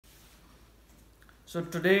So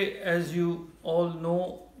today, as you all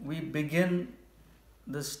know, we begin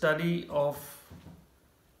the study of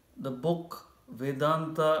the book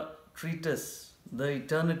Vedanta Treatise, The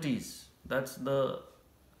Eternities. That's the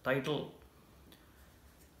title.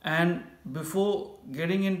 And before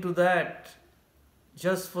getting into that,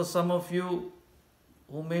 just for some of you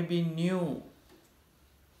who may be new,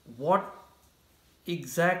 what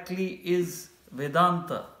exactly is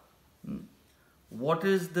Vedanta? What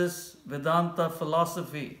is this Vedanta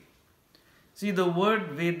philosophy? See, the word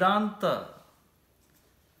Vedanta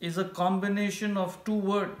is a combination of two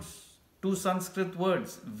words, two Sanskrit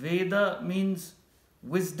words. Veda means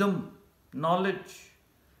wisdom, knowledge.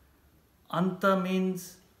 Anta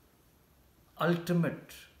means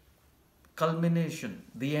ultimate, culmination,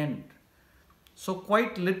 the end. So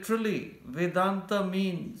quite literally, Vedanta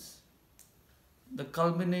means the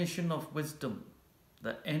culmination of wisdom,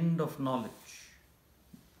 the end of knowledge,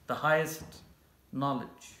 the highest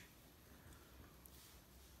knowledge.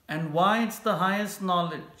 And why it's the highest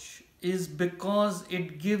knowledge is because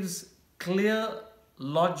it gives clear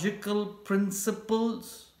logical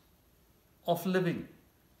principles of living.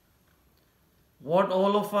 What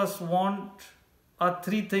all of us want are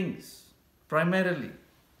three things primarily.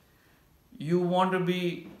 You want to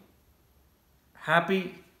be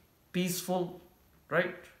happy, peaceful,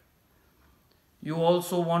 right? You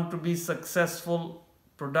also want to be successful,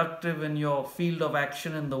 productive in your field of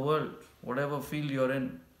action in the world, whatever field you're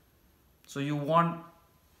in. So you want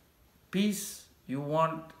peace, you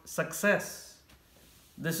want success.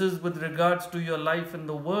 This is with regards to your life in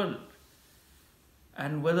the world.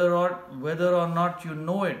 And whether or not you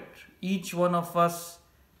know it, each one of us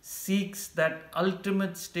seeks that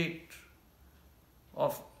ultimate state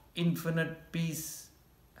of infinite peace,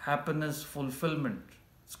 happiness, fulfillment.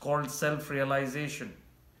 It's called self-realization,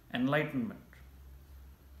 enlightenment.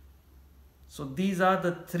 So these are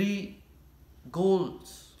the three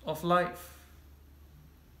goals of life.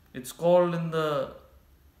 It's called in the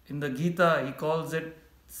Gita, he calls it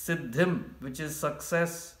Siddhim, which is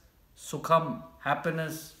success, Sukham,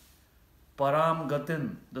 happiness, Param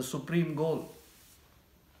Gatin, the supreme goal.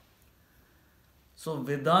 So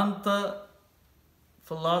Vedanta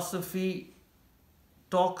philosophy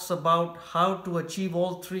talks about how to achieve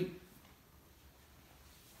all three.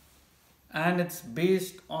 And it's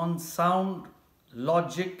based on sound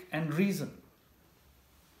logic and reason.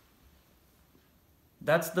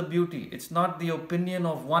 That's the beauty. It's not the opinion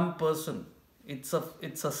of one person. It's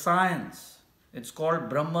a science. It's called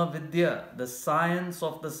Brahma Vidya, the science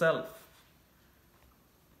of the self.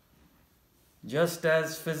 Just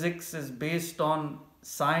as physics is based on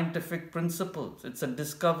scientific principles, it's a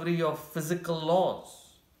discovery of physical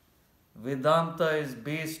laws. Vedanta is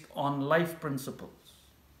based on life principles.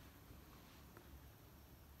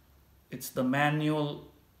 It's the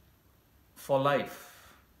manual for life.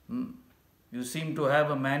 You seem to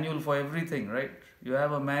have a manual for everything, right? You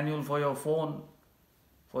have a manual for your phone,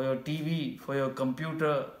 for your TV, for your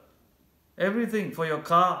computer, everything, for your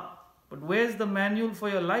car. But where's the manual for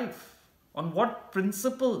your life? On what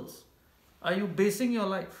principles are you basing your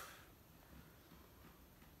life?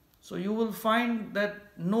 So you will find that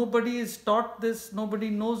nobody is taught this, nobody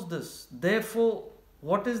knows this. Therefore,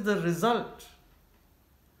 what is the result?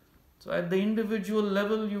 So at the individual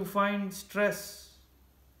level, you find stress,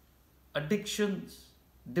 addictions,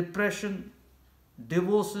 depression,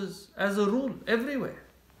 divorces as a rule everywhere.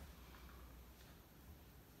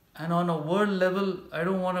 And on a world level, I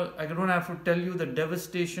don't have to tell you the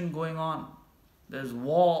devastation going on. There's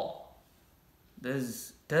war,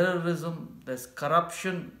 there's terrorism, there's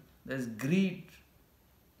corruption, there's greed,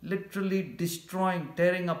 literally destroying,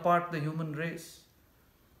 tearing apart the human race.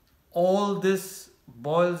 All this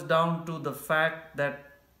boils down to the fact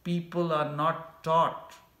that people are not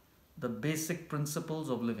taught the basic principles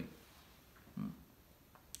of living.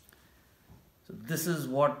 So this is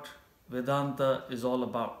what Vedanta is all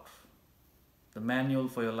about, the manual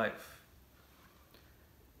for your life.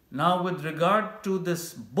 Now, with regard to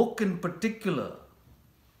this book in particular,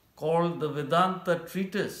 called the Vedanta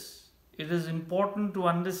Treatise, it is important to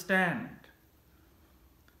understand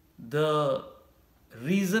the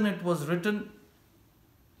reason it was written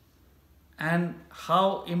and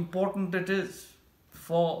how important it is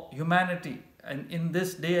for humanity and in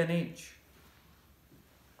this day and age.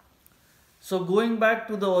 So going back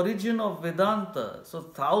to the origin of Vedanta, so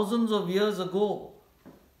thousands of years ago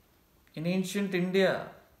in ancient India,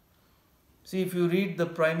 see, if you read the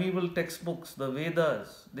primeval textbooks, the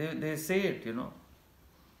Vedas, they say it,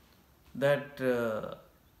 that the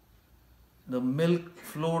milk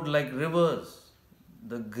flowed like rivers,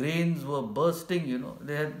 the grains were bursting,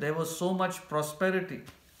 there was so much prosperity.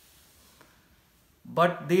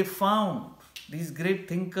 But they found, these great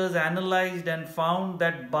thinkers analyzed and found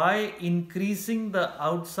that by increasing the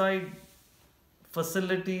outside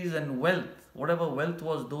facilities and wealth, whatever wealth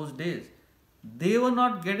was those days, they were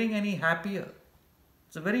not getting any happier.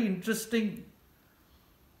 It's a very interesting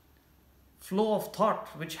flow of thought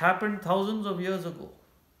which happened thousands of years ago.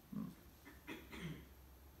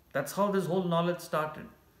 That's how this whole knowledge started.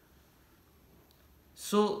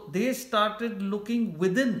 So they started looking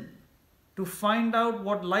within to find out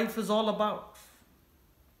what life is all about.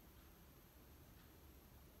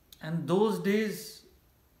 And those days,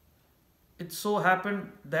 it so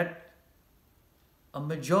happened that a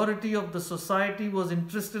majority of the society was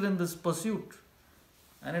interested in this pursuit.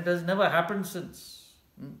 And it has never happened since.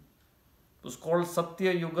 It was called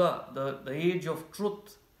Satya Yuga, the age of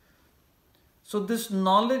truth. So this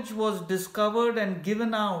knowledge was discovered and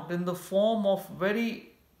given out in the form of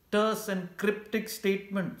very terse and cryptic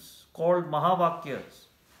statements called Mahavakyas.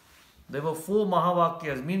 There were 4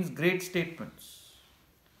 Mahavakyas, means great statements,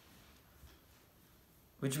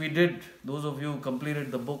 which we did. Those of you who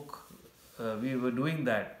completed the book, we were doing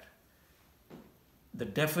that. The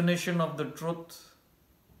definition of the truth,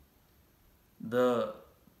 the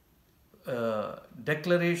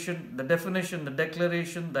declaration, the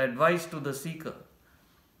advice to the seeker,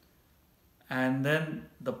 and then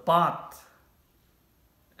the path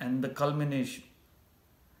and the culmination,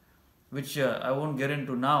 which I won't get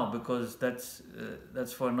into now because that's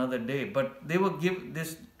for another day. But they were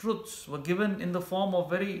these truths were given in the form of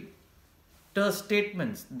very terse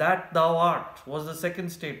statements. That thou art was the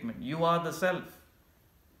second statement. You are the self.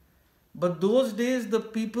 But those days the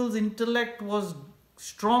people's intellect was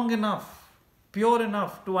strong enough, pure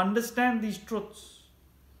enough to understand these truths.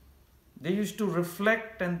 They used to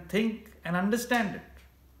reflect and think and understand it.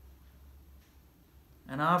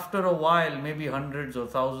 And after a while, maybe hundreds or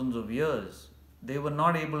thousands of years, they were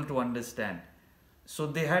not able to understand. So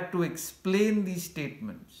they had to explain these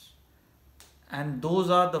statements. And those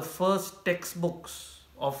are the first textbooks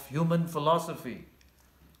of human philosophy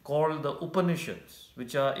called the Upanishads,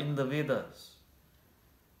 which are in the Vedas,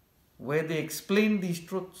 where they explain these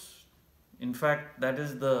truths. In fact, that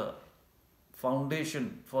is the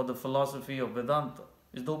foundation for the philosophy of Vedanta,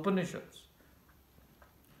 is the Upanishads.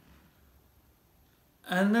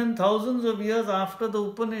 And then thousands of years after the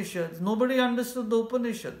Upanishads, nobody understood the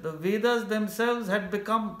Upanishad. The Vedas themselves had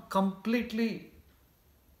become completely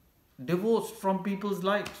divorced from people's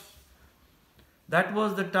lives. That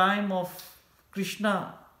was the time of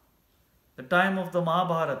Krishna, the time of the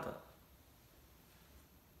Mahabharata.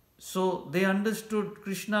 So they understood,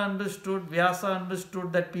 Krishna understood, Vyasa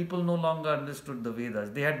understood that people no longer understood the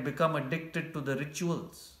Vedas. They had become addicted to the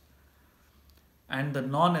rituals and the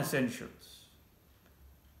non-essentials.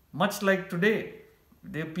 Much like today,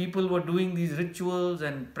 the people were doing these rituals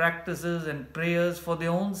and practices and prayers for their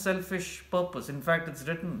own selfish purpose. In fact, it's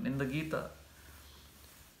written in the Gita.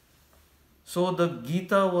 So the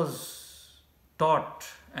Gita was taught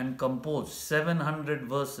and composed 700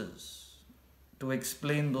 verses to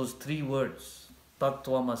explain those 3 words,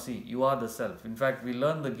 Tattvamasi, you are the self. In fact, we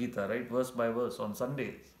learn the Gita, right, verse by verse on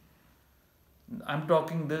Sundays. I'm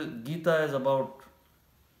talking, the Gita is about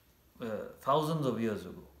thousands of years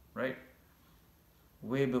ago, right?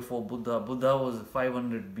 Way before Buddha. Buddha was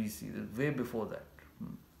 500 BC, way before that.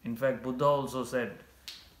 In fact, Buddha also said,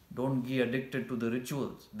 don't get addicted to the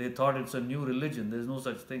rituals. They thought it's a new religion. There's no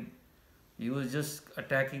such thing. He was just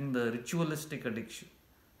attacking the ritualistic addiction.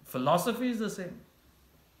 Philosophy is the same.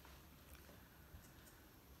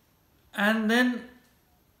 And then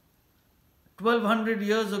 1200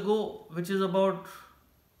 years ago, which is about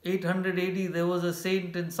 800 AD, there was a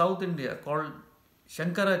saint in South India called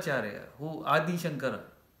Shankaracharya, who Adi Shankara,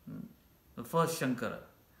 the first Shankara.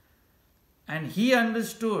 And he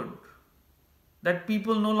understood that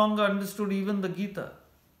people no longer understood even the Gita.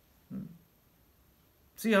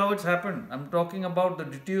 See how it's happened. I'm talking about the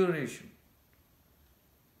deterioration.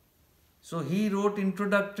 So he wrote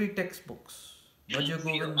introductory textbooks, Bhaja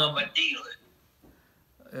Govindam,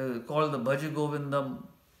 called the Bhaja Govindam,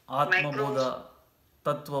 Atma Bodha,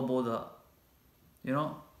 Tattva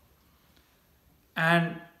Bodha,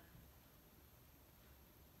 and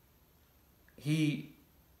he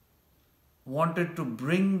wanted to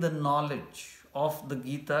bring the knowledge of the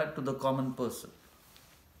Gita to the common person.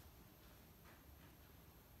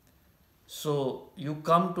 So you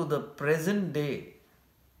come to the present day.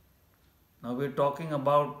 Now we're talking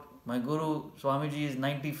about, my Guru Swamiji is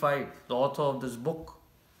 95, the author of this book.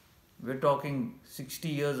 We're talking 60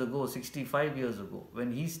 years ago, 65 years ago,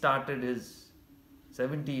 when he started his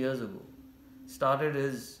 70 years ago. Started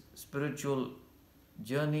his spiritual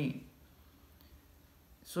journey.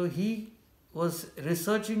 So he was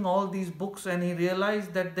researching all these books and he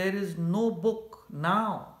realized that there is no book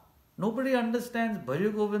now. Nobody understands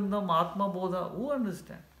Bhaja Govindam, Atma Bodha. Who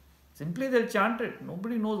understands? Simply they'll chant it.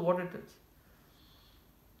 Nobody knows what it is.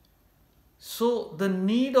 So the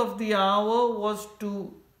need of the hour was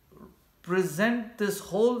to present this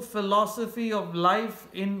whole philosophy of life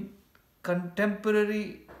in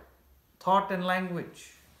contemporary thought and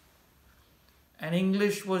language. And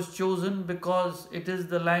English was chosen because it is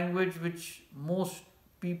the language which most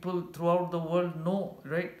people throughout the world know,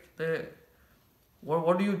 right?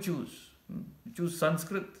 What do you choose? You choose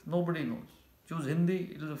Sanskrit? Nobody knows. Choose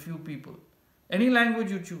Hindi? It is a few people. Any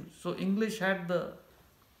language you choose. So English had the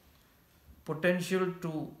potential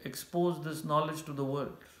to expose this knowledge to the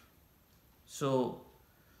world. So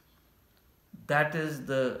that is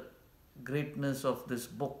the greatness of this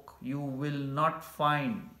book. You will not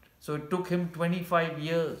find. So it took him 25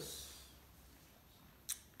 years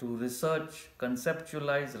to research,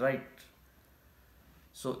 conceptualize, write.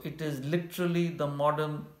 So it is literally the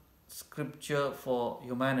modern scripture for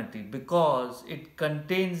humanity because it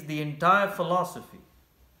contains the entire philosophy.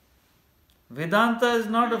 Vedanta is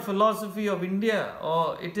not a philosophy of India,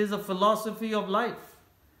 or it is a philosophy of life.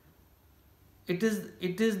 It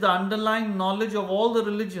is the underlying knowledge of all the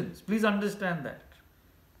religions. Please understand that.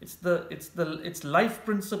 It's life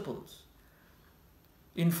principles.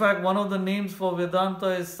 In fact, one of the names for Vedanta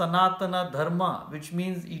is Sanatana Dharma, which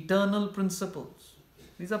means eternal principles.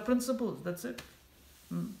 These are principles, that's it.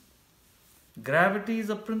 Gravity is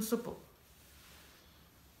a principle.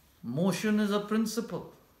 Motion is a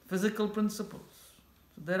principle. Physical principles.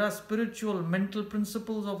 So there are spiritual, mental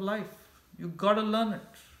principles of life. You've got to learn it.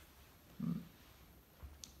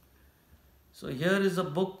 So here is a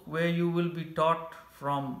book where you will be taught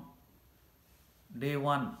from day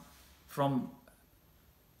one, from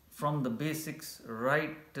the basics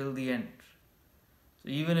right till the end. So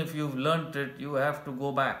even if you've learnt it, you have to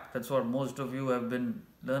go back. That's what most of you have been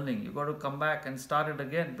learning. You've got to come back and start it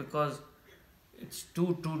again because it's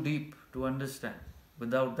too deep to understand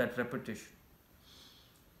without that repetition.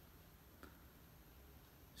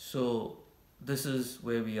 So this is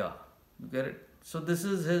where we are. You get it? So this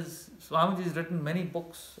is Swamiji has written many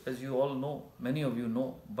books, as you all know, many of you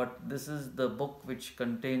know, but this is the book which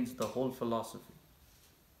contains the whole philosophy.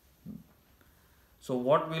 So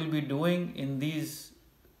what we'll be doing in these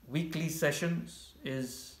weekly sessions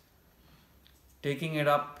is taking it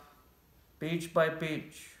up page by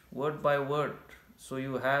page, word by word, so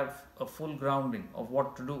you have a full grounding of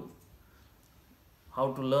what to do,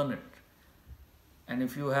 how to learn it. And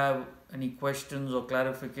if you have any questions or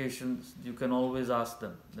clarifications, you can always ask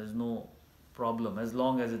them. There's no problem, as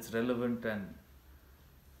long as it's relevant and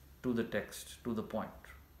to the text, to the point.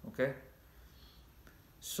 Okay?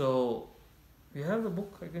 So we have the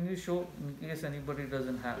book. I can just show in case anybody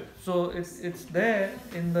doesn't have it. So it's there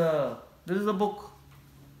in the. This is the book.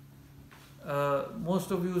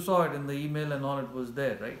 Most of you saw it in the email and all. It was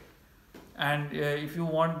there, right? And if you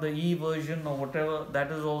want the e-version or whatever,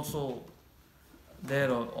 that is also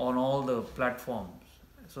there on all the platforms.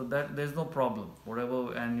 So that there's no problem.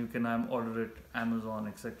 Whatever, and you can order it Amazon,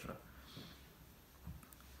 etc.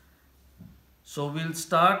 So we'll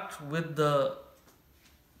start with the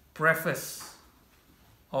preface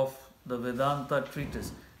of the Vedanta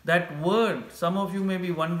treatise. That word, some of you may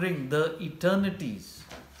be wondering, the eternities.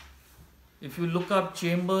 If you look up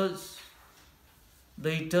Chambers,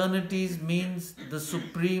 the eternities means the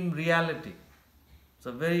supreme reality. It's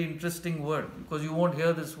a very interesting word because you won't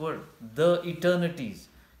hear this word. The eternities.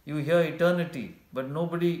 You hear eternity, but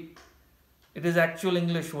nobody, it is actual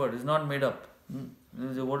English word, it's not made up.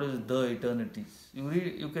 What is the eternities? You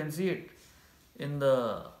read, you can see it in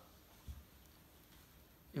the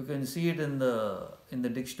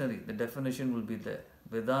dictionary. The definition will be there.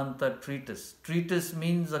 Vedanta treatise. Treatise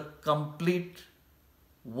means a complete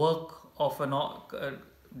work of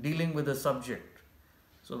dealing with a subject.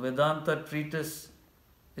 So Vedanta treatise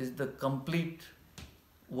is the complete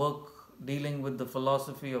work dealing with the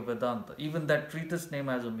philosophy of Vedanta. Even that treatise name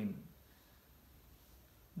has a meaning.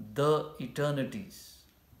 The eternities.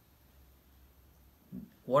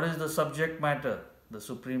 What is the subject matter? The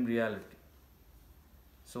supreme reality.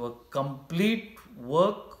 So a complete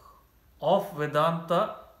work of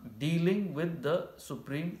Vedanta dealing with the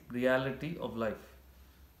supreme reality of life.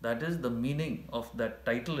 That is the meaning of that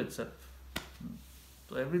title itself.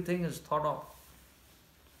 So everything is thought of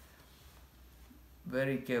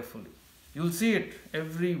very carefully. You'll see it,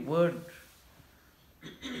 every word.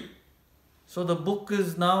 So the book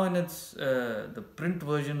is now in its, the print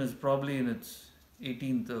version is probably in its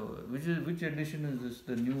 18th, which edition is this,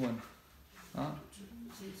 the new one? Huh?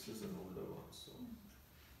 This is an older one, so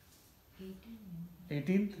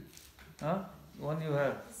 18th? Huh? The one you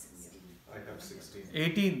have? I have 16.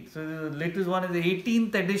 18th. So the latest one is the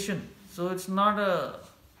 18th edition. So it's not a...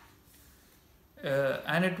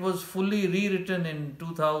 and it was fully rewritten in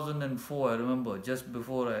 2004, I remember, just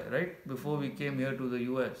before before we came here to the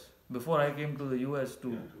US. Before I came to the US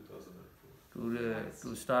to 2004.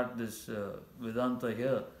 to start this Vedanta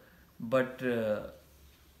here. But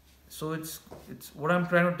so it's what I'm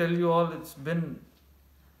trying to tell you all, it's been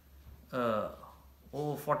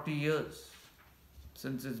over 40 years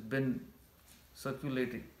since it's been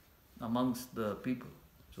circulating amongst the people.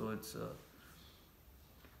 So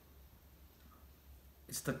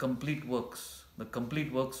it's the complete works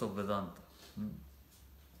of Vedanta.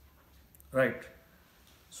 Right.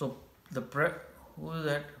 So who is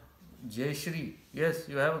that? Jayashri. Yes,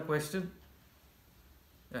 you have a question?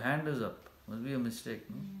 Your hand is up. Must be a mistake.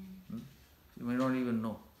 No? You may not even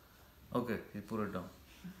know. Okay, you put it down.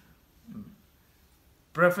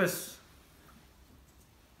 Preface.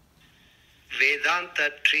 Vedanta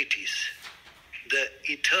Treatise, The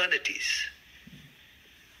Eternities.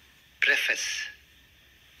 Preface.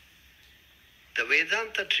 The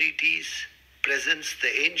Vedanta Treatise presents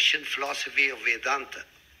the ancient philosophy of Vedanta,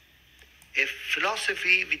 a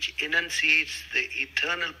philosophy which enunciates the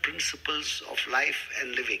eternal principles of life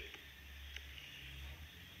and living.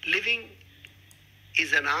 Living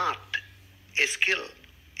is an art, a skill,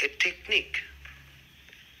 a technique.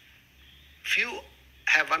 Few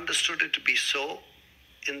have understood it to be so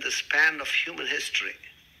in the span of human history.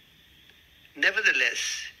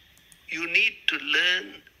 Nevertheless, you need to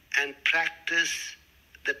learn and practice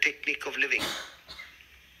the technique of living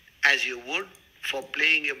as you would for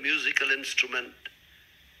playing a musical instrument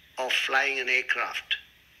or flying an aircraft.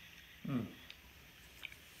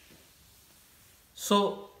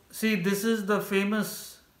 So, see, this is the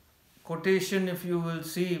famous quotation, if you will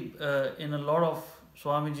see in a lot of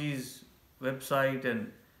Swamiji's website,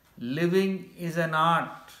 and living is an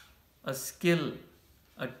art, a skill,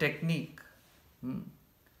 a technique.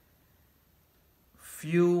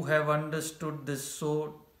 Few have understood this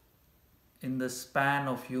so in the span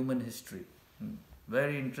of human history.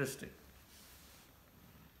 Very interesting.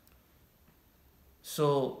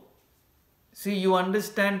 So, see, you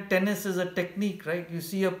understand tennis is a technique, right? You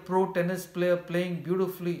see a pro tennis player playing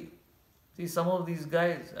beautifully. See, some of these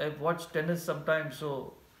guys, I've watched tennis sometimes,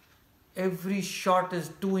 so every shot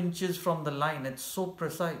is 2 inches from the line. It's so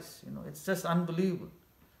precise, it's just unbelievable.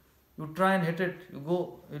 You try and hit it, you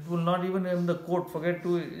go, it will not even in the court, forget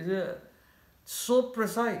to, it's so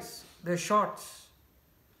precise, their shots.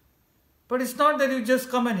 But it's not that you just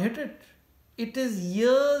come and hit it. It is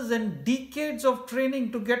years and decades of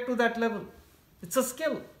training to get to that level. It's a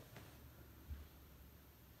skill.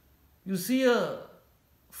 You see a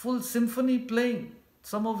full symphony playing,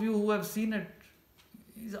 some of you who have seen it,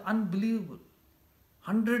 is unbelievable.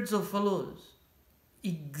 Hundreds of fellows,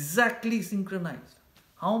 exactly synchronized.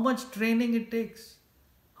 How much training it takes,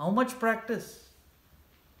 how much practice.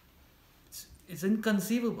 It's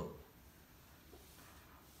inconceivable.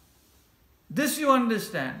 This you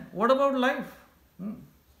understand. What about life?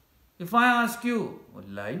 If I ask you,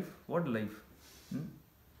 life? What life?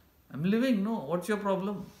 I'm living. No, what's your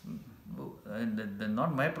problem?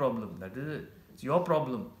 Not my problem. That is it. It's your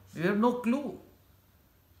problem. You have no clue.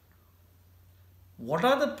 What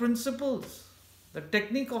are the principles? The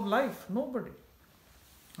technique of life? Nobody.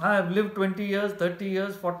 I have lived 20 years, 30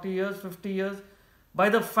 years, 40 years, 50 years. By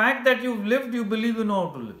the fact that you've lived, you believe you know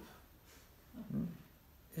how to live.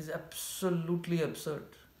 Is absolutely absurd.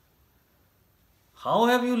 How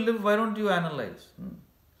have you lived? Why don't you analyze?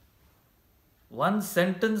 One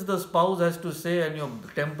sentence the spouse has to say and your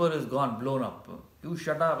temper is gone, blown up. You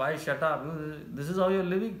shut up, I shut up. This is how you're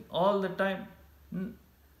living all the time.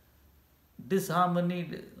 Disharmony.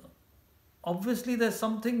 Obviously there's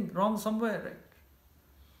something wrong somewhere, right?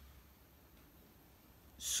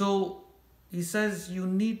 So he says you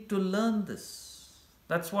need to learn this.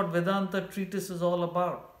 That's what Vedanta treatise is all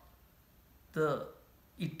about. The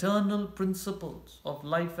eternal principles of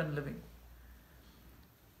life and living.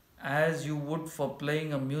 As you would for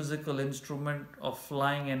playing a musical instrument or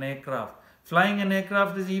flying an aircraft. Flying an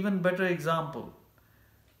aircraft is even better example.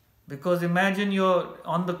 Because imagine you're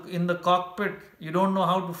in the cockpit, you don't know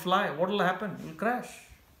how to fly. What will happen? You'll crash.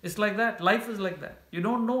 It's like that. Life is like that. You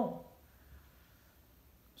don't know.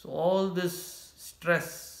 So all this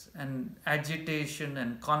stress and agitation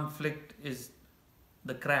and conflict is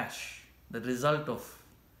the crash, the result of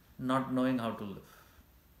not knowing how to live.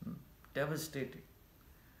 Devastating.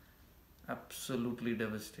 Absolutely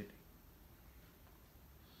devastating.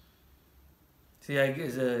 See, I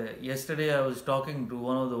guess yesterday I was talking to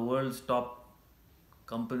one of the world's top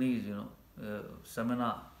companies,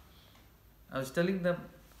 seminar. I was telling them,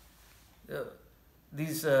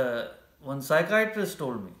 one psychiatrist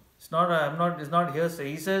told me, it's not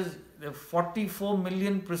hearsay. He says there are 44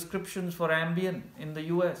 million prescriptions for Ambien in the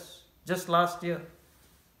US just last year.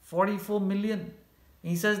 44 million.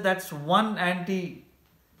 He says that's one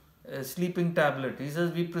anti-sleeping tablet. He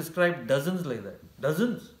says we prescribe dozens like that.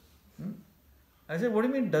 Dozens. I said, what do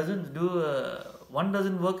you mean dozens? One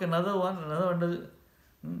doesn't work, another one doesn't.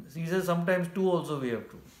 He says sometimes two also we have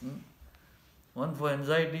to. One for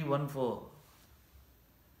anxiety, one for...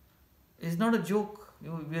 It's not a joke.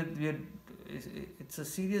 It's a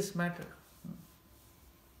serious matter.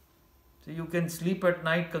 So you can sleep at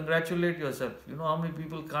night, congratulate yourself. You know how many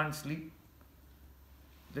people can't sleep?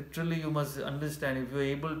 Literally, you must understand, if you're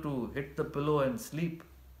able to hit the pillow and sleep,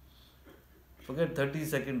 forget 30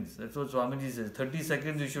 seconds. That's what Swamiji says. 30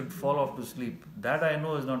 seconds you should fall off to sleep. That I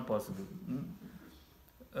know is not possible.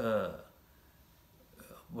 But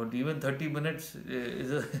even 30 minutes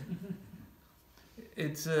is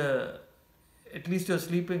at least you're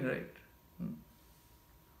sleeping, right?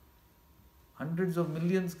 Hundreds of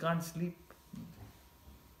millions can't sleep.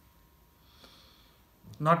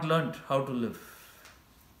 Not learnt how to live.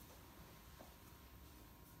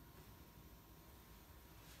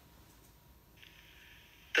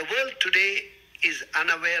 The world today is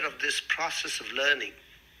unaware of this process of learning.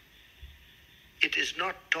 It is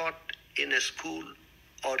not taught in a school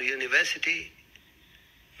or university,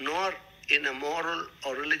 nor in a moral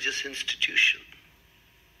or religious institution.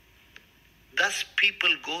 Thus,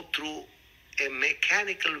 people go through a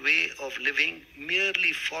mechanical way of living,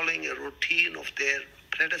 merely following a routine of their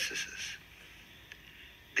predecessors.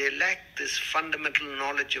 They lack this fundamental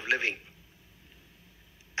knowledge of living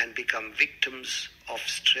and become victims of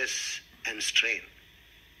stress and strain.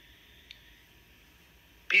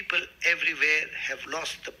 People everywhere have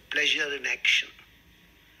lost the pleasure in action.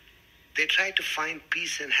 They try to find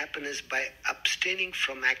peace and happiness by abstaining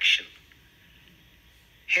from action.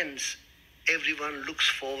 Hence, everyone looks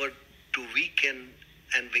forward to weekend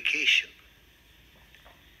and vacation.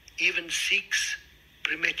 Even seeks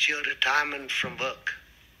premature retirement from work.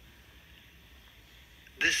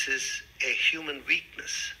 This is a human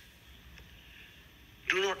weakness.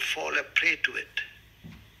 Do not fall a prey to it.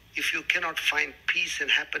 If you cannot find peace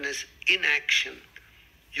and happiness in action,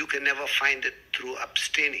 you can never find it through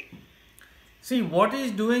abstaining. See, what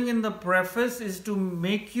he's doing in the preface is to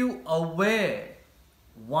make you aware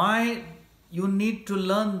why you need to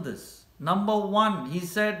learn this. Number one, he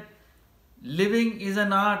said, living is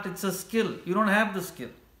an art, it's a skill. You don't have the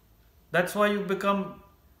skill. That's why you become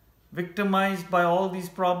victimized by all these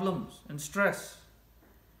problems and stress.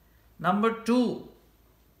 Number two,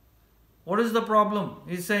 what is the problem?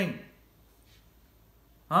 He's saying,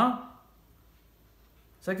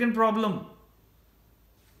 second problem.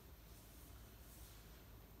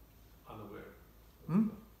 Unaware.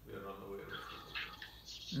 We are unaware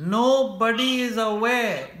of it. Nobody is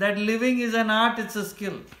aware that living is an art, it's a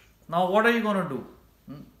skill. Now what are you going to do?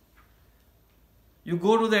 You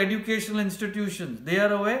go to the educational institutions, they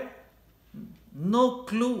are aware? No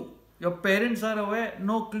clue. Your parents are aware?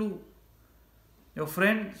 No clue. Your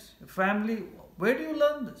friends, your family, where do you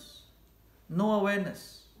learn this? No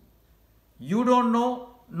awareness. You don't know,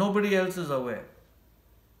 nobody else is aware.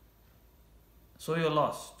 So you're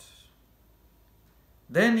lost.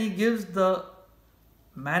 Then he gives the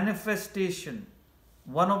manifestation.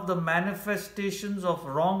 One of the manifestations of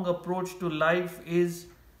wrong approach to life is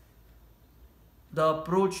the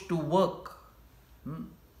approach to work.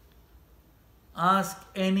 Ask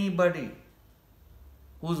anybody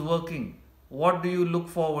who's working, what do you look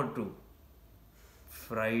forward to?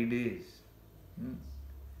 Fridays,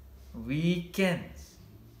 weekends,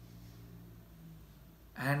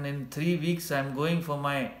 and in 3 weeks I'm going for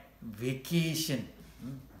my vacation.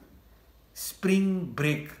 Spring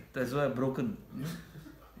break, that's why I'm broken.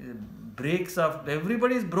 Breaks after,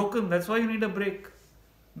 everybody is broken, that's why you need a break.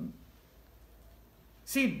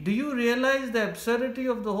 See, do you realize the absurdity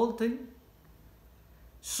of the whole thing?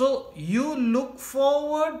 So you look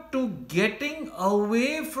forward to getting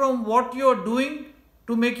away from what you're doing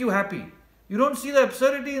to make you happy. You don't see the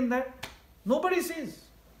absurdity in that? Nobody sees.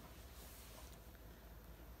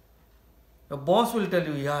 Your boss will tell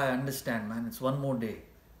you, yeah, I understand, man, it's one more day.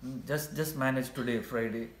 Just manage today,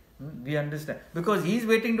 Friday. We understand. Because he's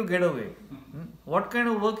waiting to get away. What kind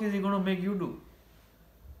of work is he going to make you do?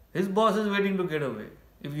 His boss is waiting to get away.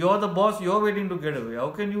 If you're the boss, you're waiting to get away.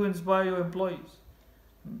 How can you inspire your employees?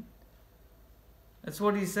 That's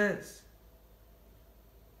what he says.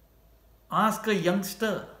 Ask a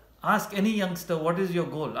youngster, ask any youngster, what is your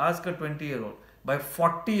goal? Ask a 20-year-old. By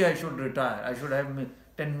 40, I should retire. I should have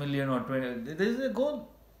 10 million or 20. There is a goal.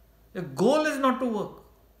 The goal is not to work.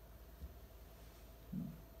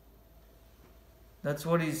 That's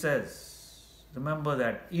what he says. Remember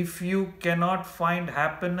that. If you cannot find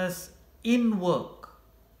happiness in work,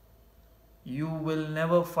 you will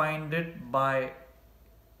never find it by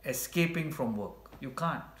escaping from work. You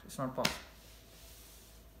can't. It's not possible.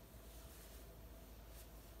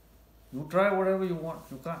 You try whatever you want.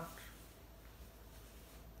 You can't.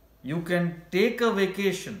 You can take a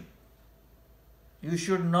vacation. You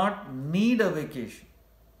should not need a vacation.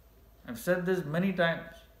 I've said this many times.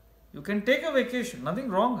 You can take a vacation. Nothing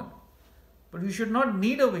wrong in it. But you should not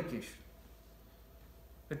need a vacation.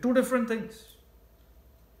 They're two different things.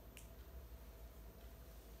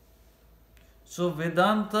 So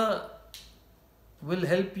Vedanta will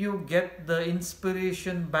help you get the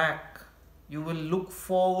inspiration back. You will look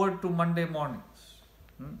forward to Monday mornings.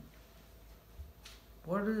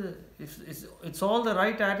 What is it? It's all the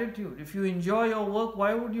right attitude. If you enjoy your work,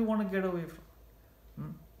 why would you want to get away from?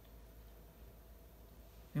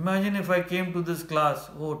 Imagine if I came to this class,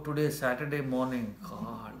 oh, today is Saturday morning.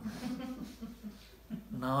 God, man.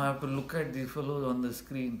 Now I have to look at these fellows on the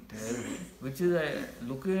screen. Terrible. Which is,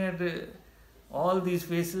 looking at all these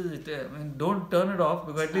faces, don't turn it off,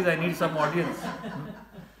 because at least I need some audience.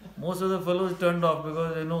 Most of the fellows turned off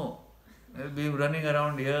because they know they'll be running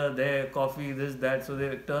around here, there, coffee, this, that, so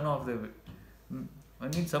they turn off their bit. I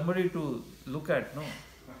need somebody to look at, no?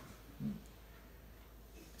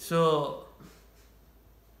 So,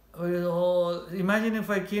 imagine if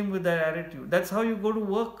I came with that attitude. That's how you go to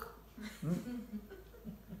work.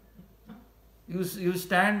 You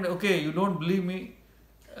stand, okay, you don't believe me,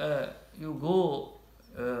 you go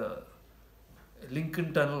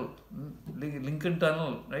Lincoln Tunnel,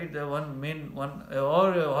 right? The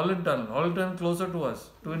or Holland Tunnel closer to us,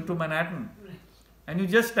 into Manhattan. And you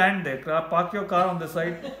just stand there, park your car on the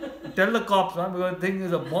side, tell the cops, because the thing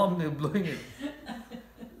is a bomb, they're blowing it.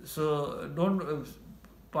 So don't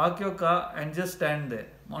park your car and just stand there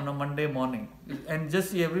on a Monday morning and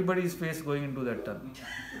just see everybody's face going into that tunnel.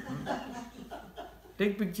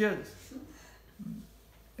 Take pictures.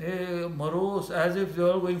 Morose, as if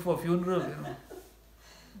you're going for a funeral,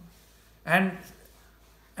 And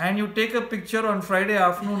you take a picture on Friday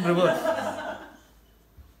afternoon reverse.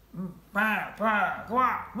 Come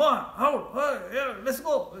on, out, yeah, let's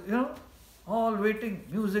go. All waiting,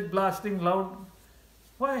 music blasting loud.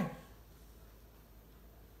 Why?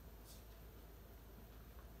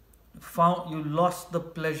 You lost the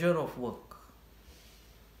pleasure of work.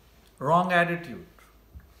 Wrong attitude.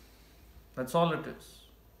 That's all it is.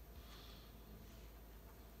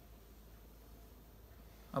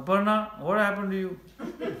 Aparna, what happened to you?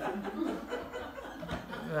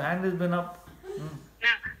 Your hand has been up. No,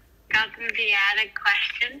 Gautam ji, I had a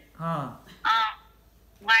question.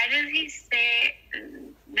 Why does he say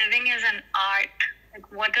living is an art? Like,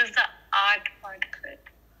 what is the art part of it?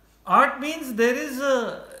 Art means there is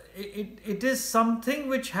it is something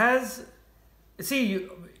which has, see,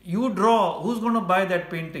 you draw, who's going to buy that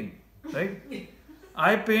painting, right?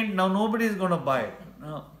 I paint, now nobody is going to buy it.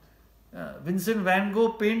 No. Vincent van Gogh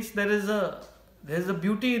paints, there's a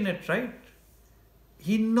beauty in it, right?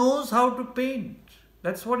 He knows how to paint.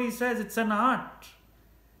 That's what he says. It's an art.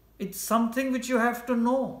 It's something which you have to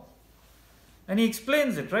know. And he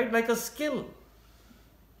explains it, right? Like a skill.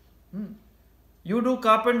 You do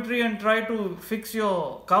carpentry and try to fix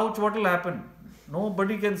your couch, what will happen?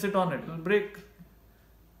 Nobody can sit on it. It will break.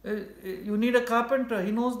 You need a carpenter. He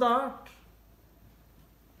knows the art.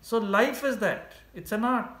 So life is that. It's an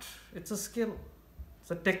art. It's a skill. It's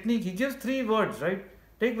a technique. He gives 3 words, right?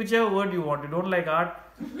 Take whichever word you want. You don't like art,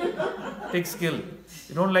 take skill.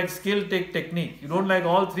 You don't like skill, take technique. You don't like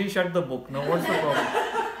all 3, shut the book. Now what's the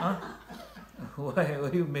problem? Why are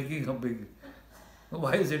you making a big...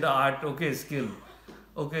 Why is it art? Okay, skill.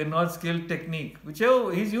 Okay, not skill, technique.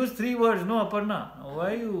 Whichever, he's used 3 words. No, Aparna.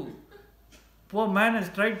 Why you... Poor man has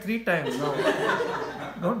tried 3 times now.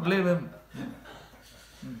 Don't blame him.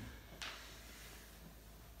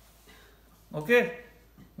 Okay?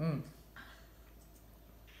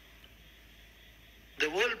 The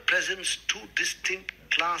world presents 2 distinct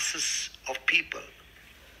classes of people.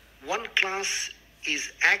 One class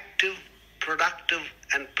is active, productive,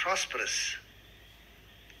 and prosperous.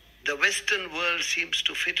 The Western world seems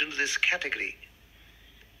to fit into this category.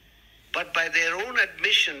 But by their own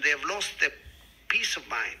admission, they have lost their peace of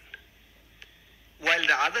mind. while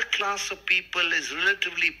the other class of people is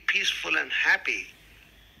relatively peaceful and happy,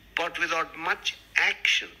 but without much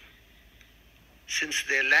action. Since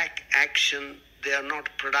they lack action, they are not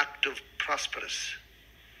productive, prosperous.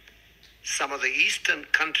 Some of the Eastern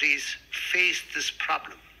countries face this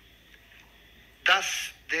problem.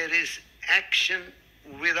 Thus, there is action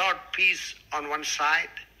without peace on one side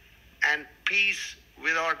and peace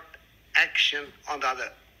without action on the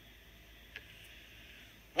other.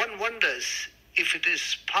 One wonders if it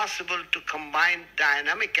is possible to combine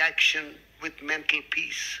dynamic action with mental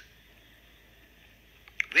peace.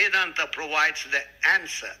 Vedanta provides the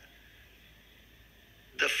answer.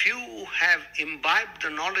 The few who have imbibed the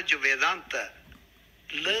knowledge of Vedanta,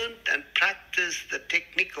 learned and practiced the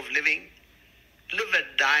technique of living, live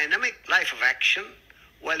a dynamic life of action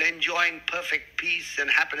while enjoying perfect peace and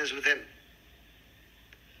happiness within.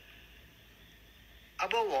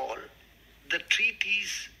 Above all, the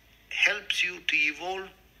treatise helps you to evolve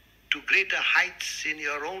to greater heights in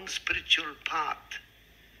your own spiritual path.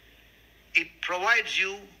 It provides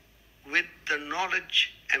you with the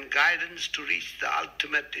knowledge and guidance to reach the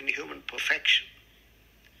ultimate in human perfection,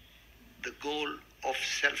 the goal of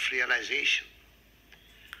self-realization.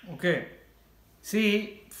 Okay.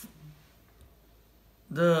 See,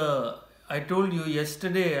 I told you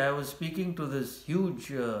yesterday I was speaking to this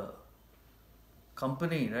huge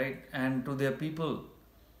company, right, and to their people.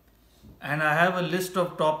 And I have a list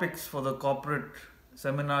of topics for the corporate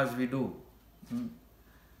seminars we do.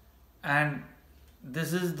 And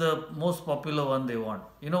this is the most popular one they want.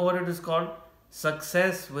 You know what it is called?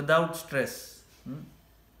 Success without stress.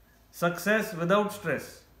 Success without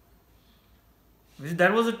stress.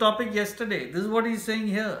 That was a topic yesterday. This is what he's saying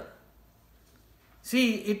here.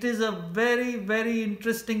 See, it is a very, very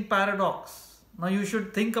interesting paradox. Now you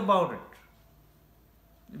should think about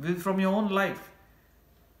it from your own life.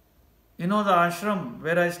 You know the ashram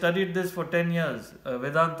where I studied this for 10 years,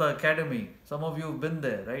 Vedanta Academy. Some of you have been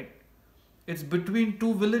there, right? It's between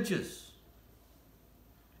two villages.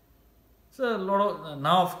 So a lot of,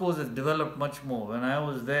 now of course it's developed much more. When I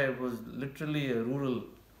was there, it was literally a rural.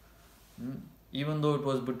 Even though it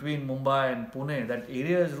was between Mumbai and Pune, that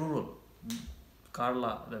area is rural.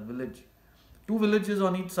 Karla, the village. Two villages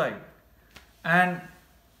on each side. And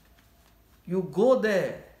you go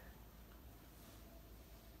there,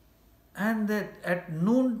 and that at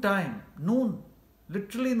noon,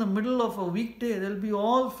 literally in the middle of a weekday, there will be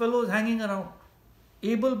all fellows hanging around.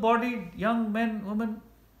 Able-bodied young men, women,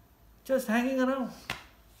 just hanging around.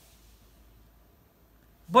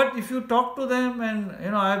 But if you talk to them,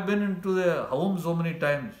 and I've been into their homes so many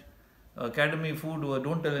times. Academy food,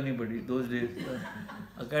 don't tell anybody those days.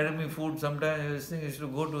 Academy food, sometimes I used to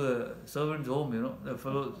go to the servant's home, the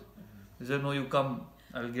fellows. They said, no, you come,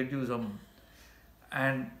 I'll get you some.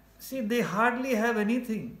 And see, they hardly have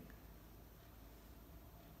anything.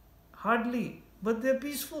 Hardly. But they're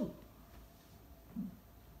peaceful.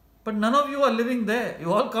 But none of you are living there.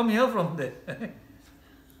 You all come here from there.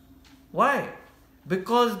 Why?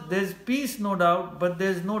 Because there's peace, no doubt, but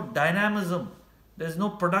there's no dynamism. There's no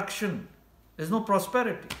production. There's no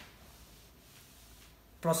prosperity.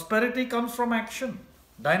 Prosperity comes from action.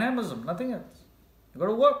 Dynamism, nothing else. You've got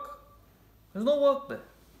to work. There's no work there.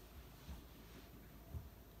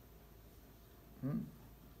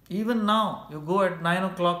 Even now, you go at 9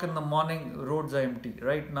 o'clock in the morning, roads are empty.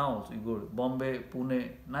 Right now, so you go to Bombay, Pune,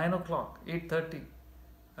 9 o'clock, 8:30.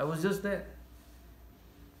 I was just there.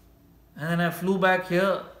 And then I flew back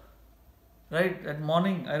here, right, at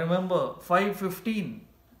morning. I remember 5:15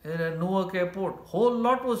 at Newark Airport. Whole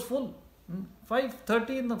lot was full.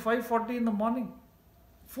 5:40 in the morning.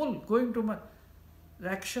 Full, going to my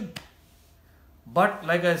action. But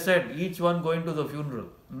like I said, each one going to the funeral.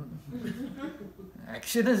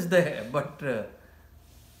 Action is there, but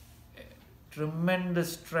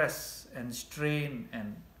tremendous stress and strain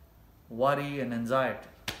and worry and anxiety.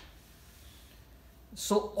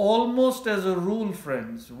 So almost as a rule,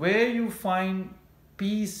 friends, where you find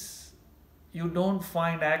peace, you don't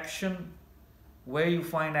find action. Where you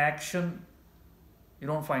find action, you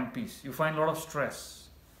don't find peace. You find a lot of stress.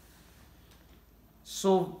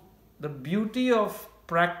 So the beauty of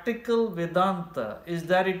practical Vedanta is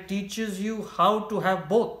that it teaches you how to have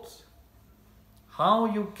both. How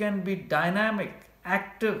you can be dynamic,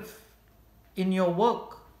 active in your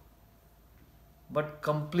work, but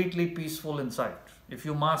completely peaceful inside. If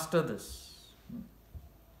you master this,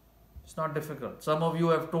 it's not difficult. Some of you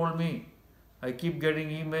have told me, I keep getting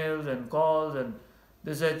emails and calls, and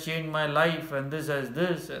this has changed my life, and this has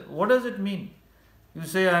this. What does it mean? You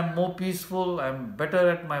say, I'm more peaceful, I'm better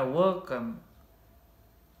at my work.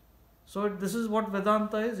 So this is what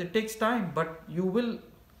Vedanta is. It takes time, but you will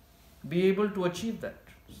be able to achieve that.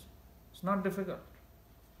 It's not difficult.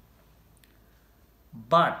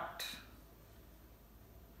 But,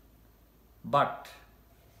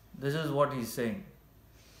 this is what he's saying.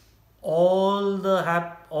 All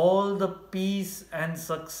the peace and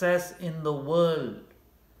success in the world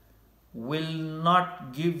will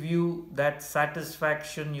not give you that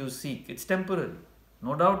satisfaction you seek. It's temporary.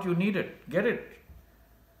 No doubt you need it. Get it.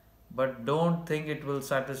 But don't think it will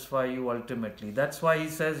satisfy you ultimately. That's why he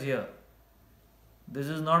says here, this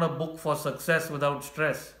is not a book for success without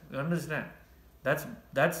stress. You understand? That's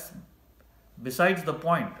besides the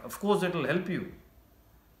point. Of course it will help you.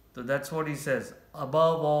 So that's what he says.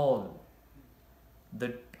 Above all.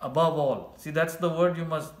 See, that's the word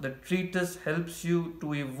the treatise helps you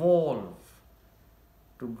to evolve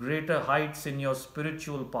to greater heights in your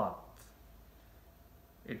spiritual path.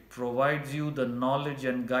 It provides you the knowledge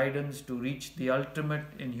and guidance to reach the ultimate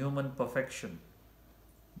in human perfection,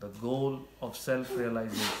 the goal of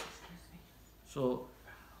self-realization. So,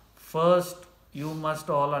 first you must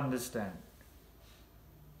all understand.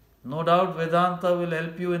 No doubt Vedanta will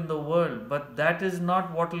help you in the world, but that is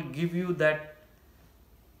not what will give you that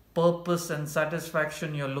purpose and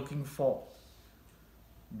satisfaction you're looking for.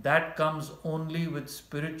 That comes only with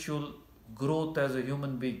spiritual growth as a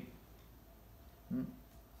human being.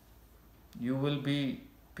 You will be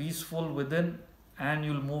peaceful within and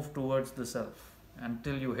you'll move towards the self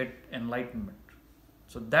until you hit enlightenment.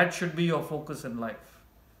 So that should be your focus in life.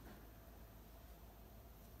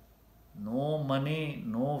 No money,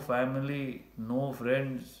 no family, no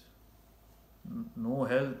friends, no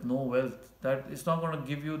health, no wealth. That is not going to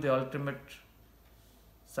give you the ultimate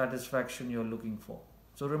satisfaction you're looking for.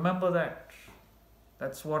 So remember that.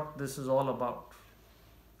 That's what this is all about.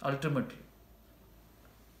 Ultimately.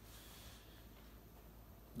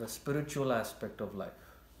 The spiritual aspect of life.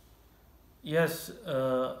 Yes,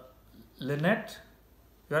 Lynette,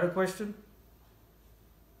 you had a question?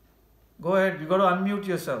 Go ahead, you got to unmute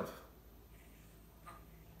yourself.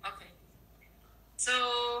 Okay. So,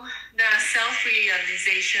 the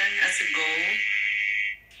self-realization as a goal.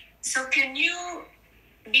 So, can you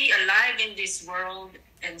be alive in this world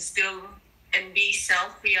and be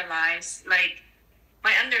self-realized? Like,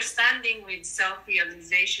 my understanding with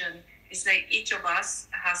self-realization is like each of us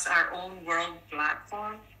has our own world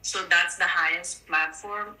platform. So that's the highest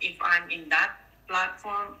platform. If I'm in that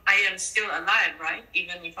platform, I am still alive, right?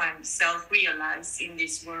 Even if I'm self-realized in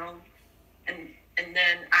this world. And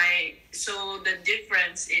then so the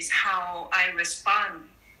difference is how I respond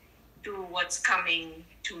to what's coming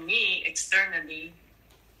to me externally.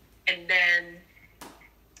 And then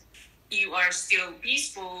you are still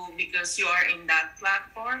peaceful because you are in that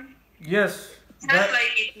platform. Yes. It's not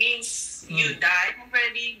like it means you died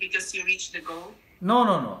already because you reached the goal.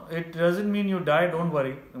 No. It doesn't mean you die, don't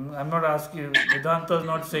worry. I'm not asking you. Vedanta is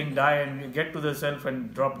not saying die and you get to the self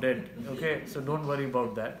and drop dead. Okay? So don't worry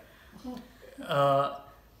about that.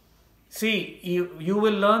 See, you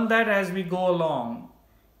will learn that as we go along.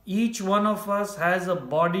 Each one of us has a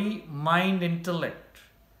body, mind, intellect.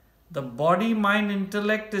 The body, mind,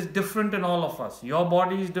 intellect is different in all of us. Your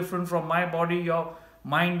body is different from my body. Your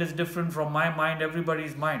mind is different from my mind.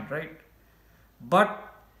 Everybody's mind, right?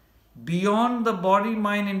 But beyond the body,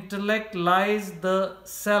 mind, intellect lies the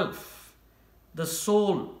self, the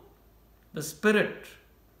soul, the spirit,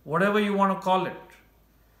 whatever you want to call it.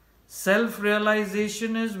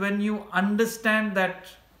 Self-realization is when you understand that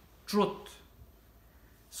truth.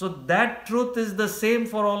 So that truth is the same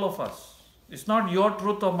for all of us. It's not your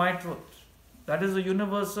truth or my truth. That is a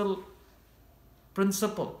universal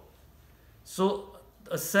principle. So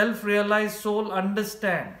a self-realized soul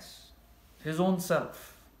understands his own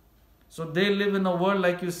self. So they live in a world,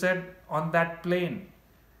 like you said, on that plane.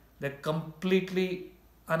 They're completely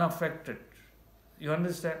unaffected. You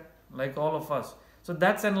understand? Like all of us. So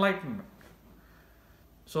that's enlightenment.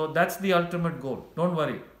 So that's the ultimate goal. Don't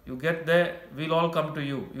worry. You get there, we'll all come to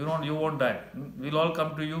you. You won't die. We'll all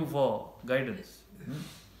come to you for guidance.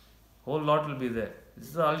 Whole lot will be there. This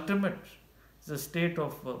is the ultimate. It's the state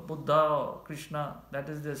of Buddha or Krishna. That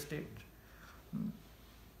is their state.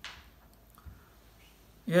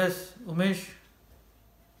 Yes, Umesh?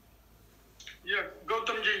 Yeah,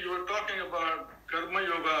 Gautamji, you were talking about Karma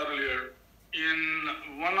Yoga earlier.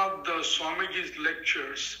 In one of the Swamiji's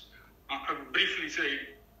lectures, I briefly say,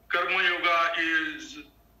 Karma Yoga is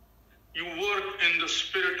you work in the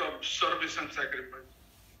spirit of service and sacrifice.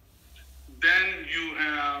 Then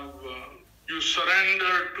you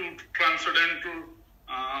surrender to transcendental,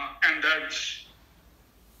 and that's,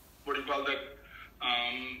 what do you call that,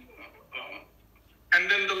 And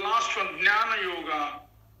then the last one, Jnana Yoga,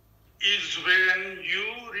 is when you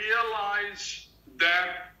realize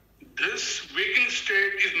that this waking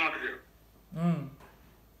state is not real.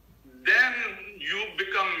 Then you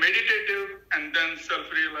become meditative and then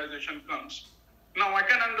self-realization comes. Now I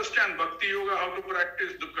can understand Bhakti Yoga, how to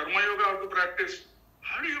practice, the Karma Yoga, how to practice.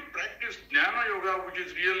 How do you practice Jnana Yoga, which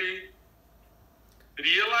is really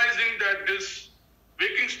realizing that this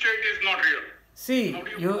waking state is not real? See,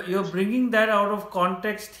 you're bringing that out of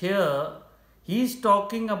context here. He's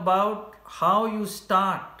talking about how you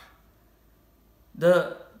start.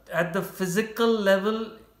 At the physical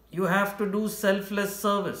level, you have to do selfless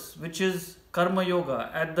service, which is Karma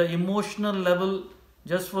Yoga. At the emotional level,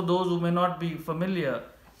 just for those who may not be familiar,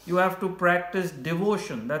 you have to practice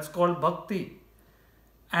devotion. That's called Bhakti.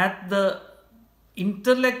 At the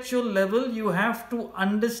intellectual level, you have to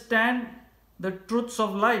understand the truths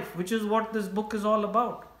of life, which is what this book is all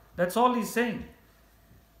about. That's all he's saying.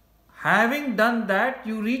 Having done that,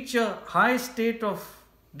 you reach a high state of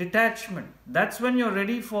detachment. That's when you're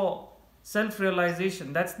ready for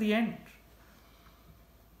self-realization. That's the end.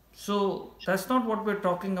 So that's not what we're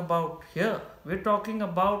talking about here. We're talking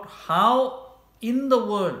about how in the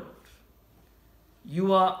world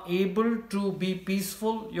you are able to be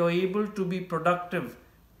peaceful, you're able to be productive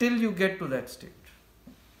till you get to that state.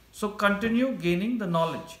 So continue gaining the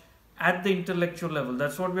knowledge at the intellectual level.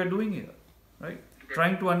 That's what we're doing here, right?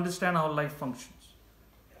 Trying to understand how life functions.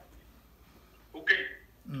 Okay.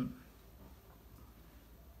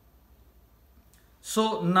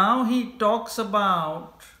 So now he talks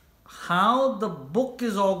about how the book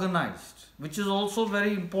is organized, which is also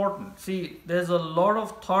very important. See, there's a lot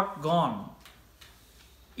of thought gone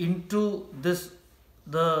into this,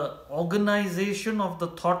 the organization of the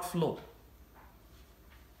thought flow.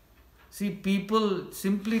 See, people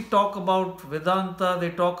simply talk about Vedanta, they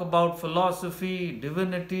talk about philosophy,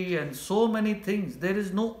 divinity, and so many things. There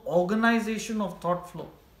is no organization of thought flow,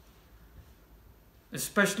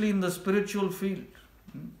 especially in the spiritual field.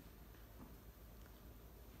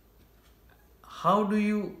 How do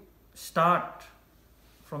you start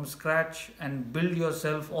from scratch and build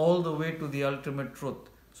yourself all the way to the ultimate truth?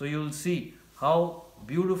 So you will see how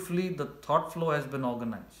beautifully the thought flow has been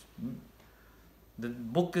organized. The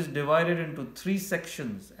book is divided into 3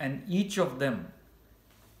 sections, and each of them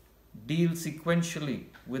deals sequentially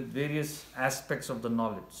with various aspects of the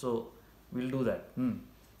knowledge. So we'll do that.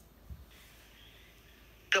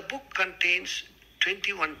 The book contains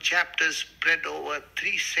 21 chapters spread over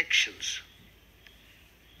 3 sections.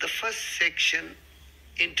 The first section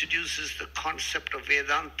introduces the concept of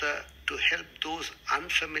Vedanta to help those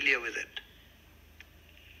unfamiliar with it.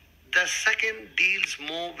 The second deals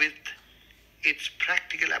more with its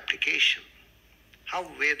practical application, how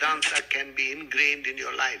Vedanta can be ingrained in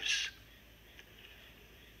your lives.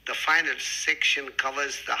 The final section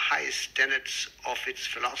covers the highest tenets of its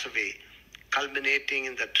philosophy, culminating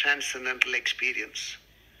in the transcendental experience.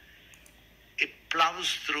 It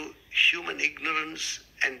plows through human ignorance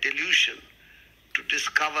and delusion to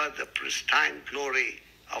discover the pristine glory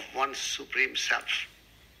of one's supreme self.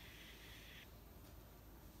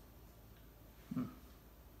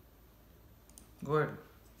 Go ahead.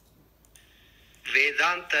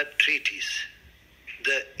 Vedanta Treatise,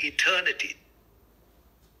 the Eternity.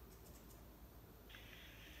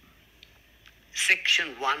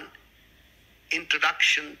 Section 1,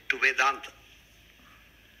 Introduction to Vedanta.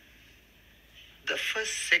 The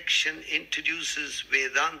first section introduces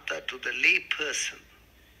Vedanta to the lay person.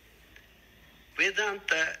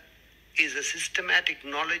 Vedanta is a systematic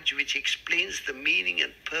knowledge which explains the meaning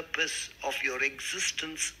and purpose of your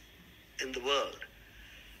existence in the world.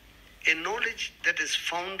 A knowledge that is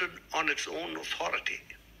founded on its own authority.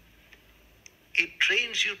 It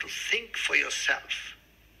trains you to think for yourself,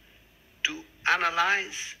 to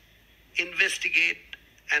analyze, investigate,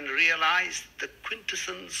 and realize the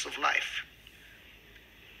quintessence of life.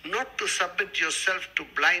 Not to submit yourself to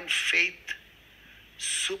blind faith,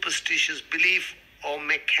 superstitious belief, or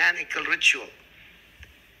mechanical ritual.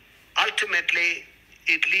 Ultimately,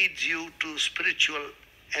 it leads you to spiritual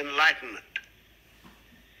enlightenment.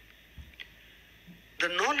 The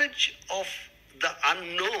knowledge of the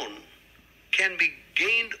unknown can be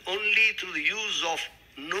gained only through the use of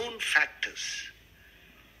known factors.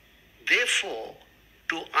 Therefore,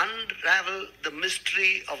 to unravel the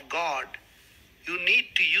mystery of God, you need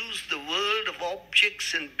to use the world of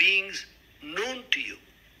objects and beings known to you.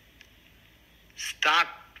 Start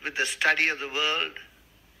with the study of the world,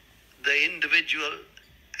 the individual,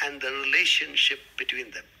 and the relationship between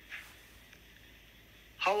them.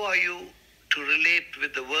 How are you to relate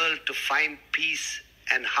with the world to find peace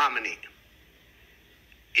and harmony?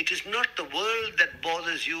 It is not the world that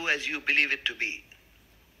bothers you as you believe it to be,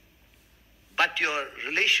 but your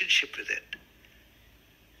relationship with it.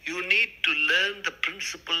 You need to learn the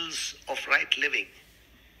principles of right living.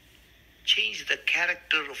 Change the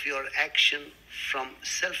character of your action from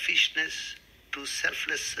selfishness to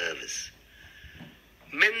selfless service.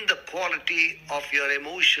 Mend the quality of your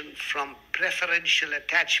emotion from preferential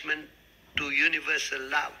attachment to universal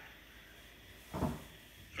love.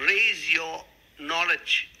 Raise your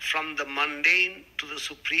knowledge from the mundane to the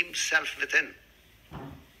supreme self within.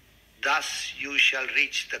 Thus you shall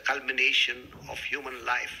reach the culmination of human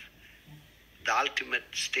life, the ultimate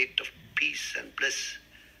state of peace and bliss,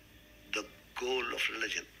 the goal of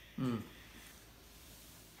religion.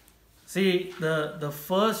 See, the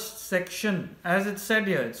first section, as it said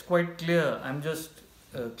here, it's quite clear, I'm just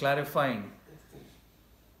clarifying,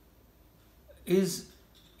 is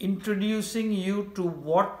introducing you to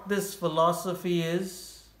what this philosophy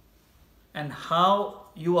is and how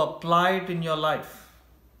you apply it in your life.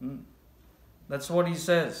 That's what he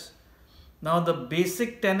says. Now the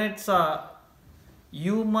basic tenets are,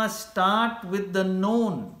 you must start with the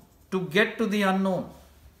known to get to the unknown.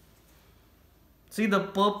 See, the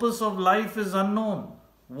purpose of life is unknown.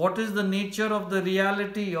 What is the nature of the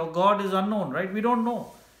reality or God is unknown, right? We don't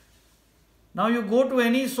know. Now you go to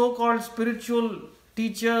any so-called spiritual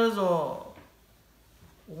teachers or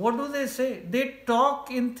what do they say? They talk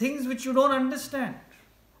in things which you don't understand.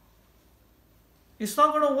 It's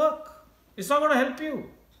not going to work. It's not going to help you.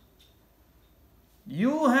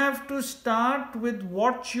 You have to start with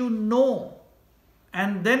what you know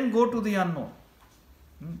and then go to the unknown.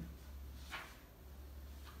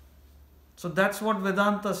 So that's what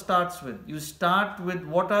Vedanta starts with. You start with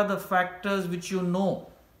what are the factors which you know.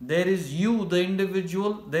 There is you, the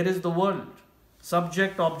individual, there is the world.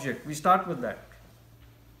 Subject, object. We start with that.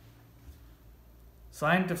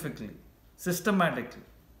 Scientifically, systematically.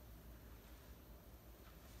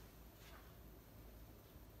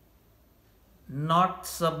 Not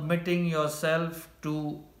submitting yourself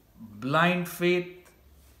to blind faith,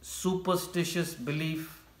 superstitious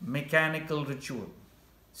belief, mechanical ritual.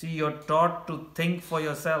 See, you're taught to think for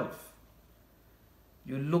yourself.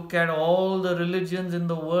 You look at all the religions in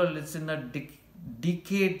the world, it's in a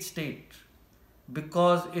decayed state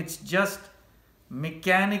because it's just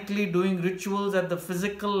mechanically doing rituals at the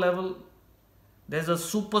physical level. There's a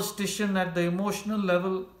superstition at the emotional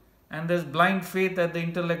level and there's blind faith at the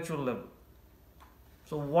intellectual level.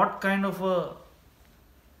 So what kind of a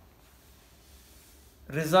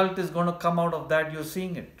result is going to come out of that? You're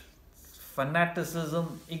seeing it.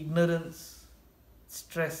 Fanaticism, ignorance,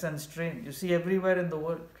 stress and strain. You see everywhere in the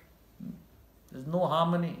world. There's no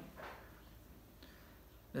harmony.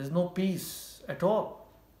 There's no peace at all.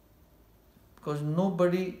 Because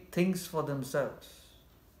nobody thinks for themselves.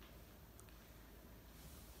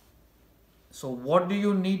 So what do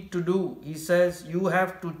you need to do? He says you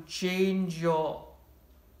have to change your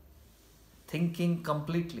thinking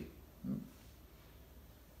completely.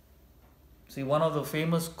 See, one of the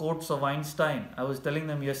famous quotes of Einstein, I was telling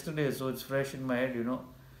them yesterday, so it's fresh in my head,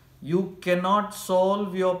 You cannot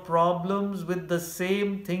solve your problems with the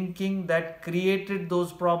same thinking that created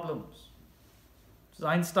those problems. It's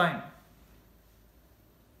Einstein.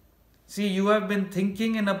 See, you have been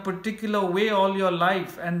thinking in a particular way all your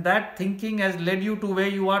life, and that thinking has led you to where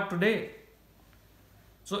you are today.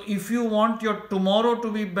 So if you want your tomorrow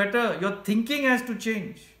to be better, your thinking has to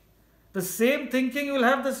change. The same thinking will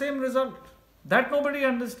have the same result. That nobody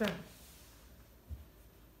understands.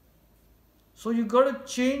 So you got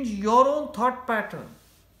to change your own thought pattern.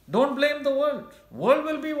 Don't blame the world. World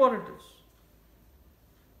will be what it is.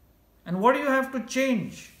 And what do you have to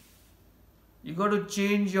change? You got to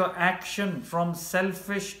change your action from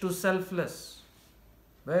selfish to selfless.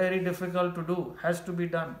 Very difficult to do. Has to be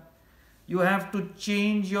done. You have to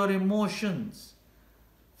change your emotions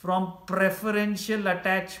from preferential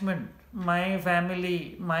attachment. My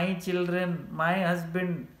family, my children, my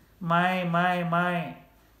husband, my.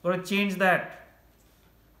 Got to change that.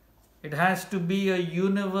 It has to be a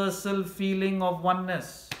universal feeling of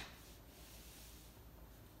oneness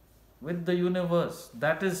with the universe.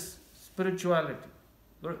 That is spirituality.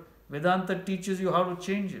 Vedanta teaches you how to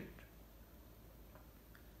change it.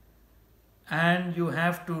 And you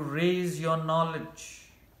have to raise your knowledge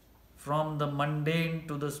from the mundane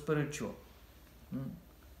to the spiritual.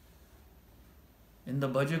 In the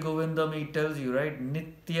Bhaja Govindam, he tells you, right?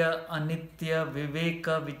 Nitya, Anitya,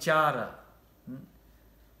 Viveka, Vichara.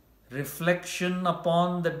 Reflection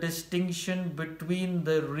upon the distinction between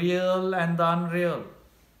the real and the unreal.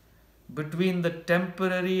 Between the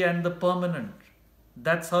temporary and the permanent.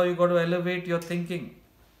 That's how you got to elevate your thinking.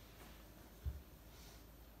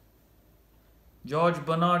 George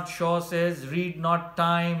Bernard Shaw says, read not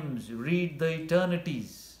times, read the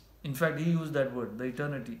eternities. In fact, he used that word, the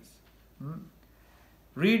eternities.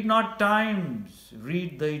 Read not times,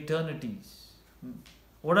 read the eternities.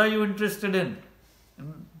 What are you interested in?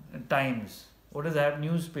 Times. What is that?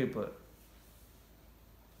 Newspaper.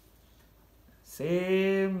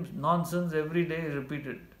 Same nonsense every day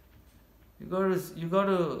repeated. You got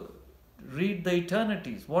to read the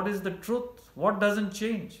eternities. What is the truth? What doesn't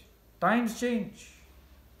change? Times change.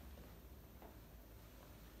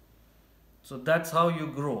 So that's how you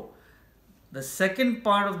grow. The second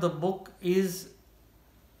part of the book is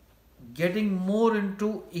getting more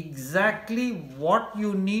into exactly what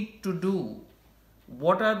you need to do.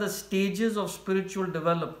 What are the stages of spiritual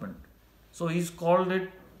development? So he's called it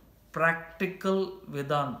practical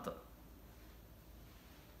Vedanta.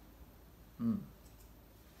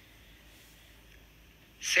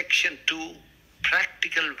 Section 2,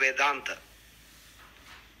 Practical Vedanta.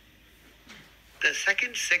 The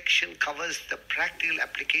second section covers the practical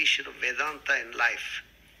application of Vedanta in life,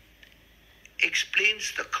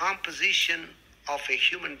 explains the composition of a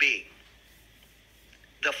human being,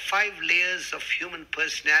 the 5 layers of human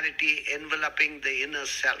personality enveloping the inner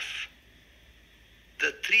self,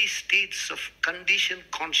 the 3 states of conditioned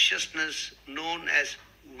consciousness known as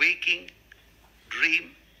waking,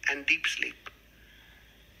 dream, and deep sleep.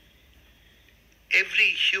 Every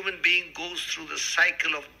human being goes through the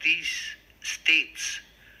cycle of these states.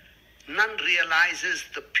 None realizes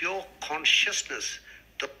the pure consciousness,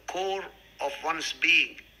 the core of one's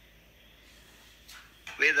being.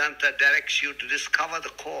 Vedanta directs you to discover the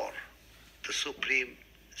core, the supreme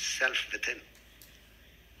self within.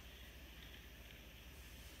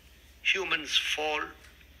 Humans fall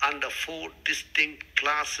under 4 distinct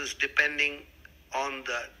classes depending on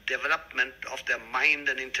the development of their mind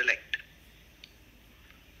and intellect.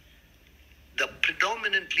 The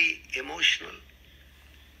predominantly emotional,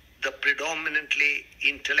 the predominantly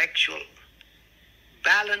intellectual,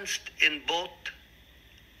 balanced in both,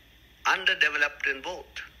 underdeveloped in both.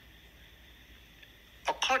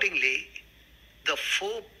 Accordingly, the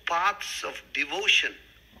 4 paths of devotion,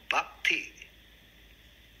 bhakti,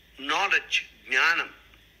 knowledge, jnanam,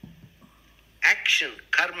 action,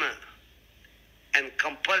 karma, and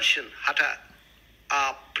compulsion, hatha,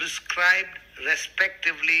 are prescribed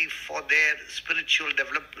respectively for their spiritual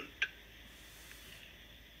development.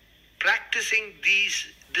 Practicing these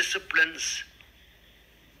disciplines,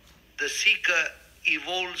 the seeker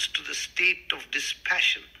evolves to the state of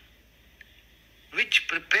dispassion, which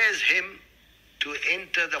prepares him to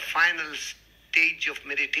enter the final stage of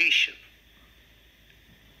meditation.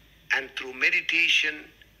 And through meditation,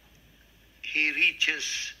 he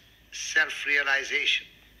reaches self-realization.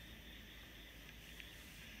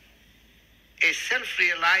 A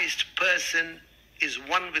self-realized person is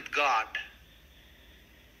one with God.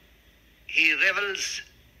 He revels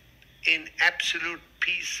in absolute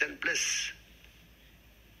peace and bliss,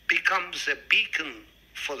 becomes a beacon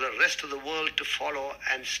for the rest of the world to follow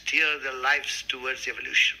and steer their lives towards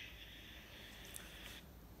evolution.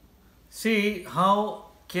 See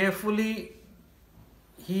how carefully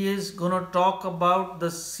he is going to talk about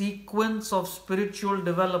the sequence of spiritual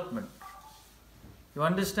development. You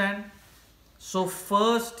understand? So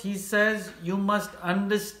first he says you must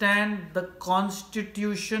understand the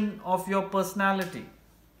constitution of your personality.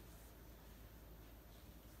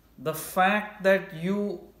 The fact that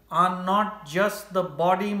you are not just the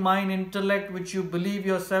body, mind, intellect which you believe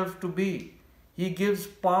yourself to be. He gives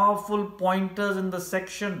powerful pointers in the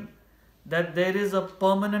section that there is a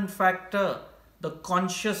permanent factor, the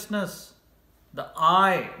consciousness, the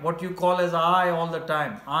I, what you call as I all the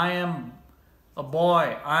time. I am a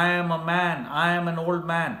boy, I am a man, I am an old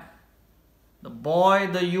man. The boy,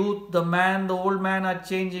 the youth, the man, the old man are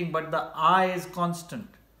changing, but the I is constant.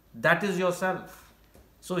 That is yourself.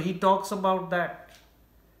 So he talks about that.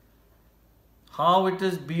 How it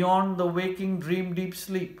is beyond the waking, dream, deep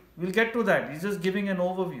sleep. We'll get to that. He's just giving an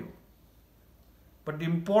overview. But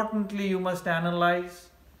importantly, you must analyze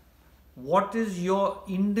what is your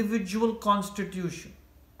individual constitution.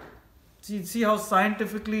 See how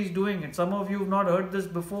scientifically he's doing it. Some of you have not heard this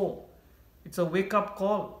before. It's a wake-up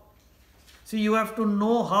call. See, you have to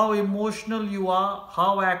know how emotional you are,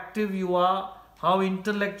 how active you are, how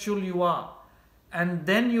intellectual you are. And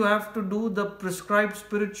then you have to do the prescribed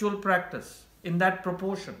spiritual practice in that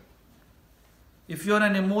proportion. If you're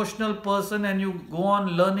an emotional person and you go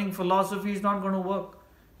on learning philosophy, it's not going to work.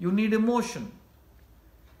 You need emotion.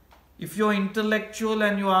 If you're intellectual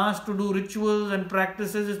and you're asked to do rituals and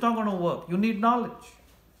practices, it's not going to work. You need knowledge.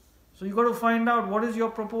 So you got to find out what is your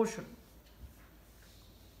proportion.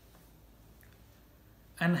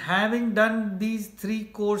 And having done these three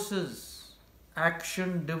courses,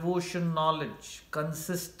 action, devotion, knowledge,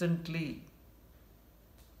 consistently,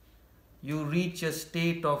 you reach a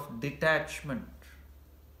state of detachment.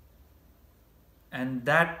 And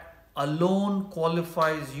that alone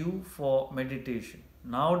qualifies you for meditation.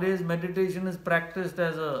 Nowadays, meditation is practiced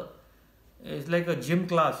as it's like a gym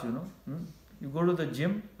class, you know. You go to the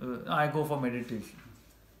gym, I go for meditation.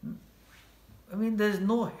 I mean, there's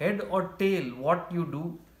no head or tail. What you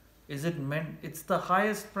do, is it meant? It's the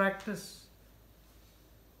highest practice.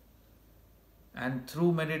 And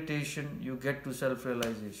through meditation, you get to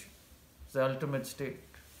self-realization. It's the ultimate state.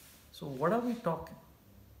 So what are we talking?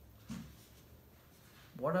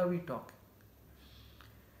 What are we talking?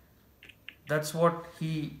 That's what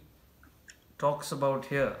he talks about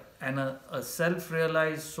here. And a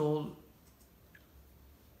self-realized soul,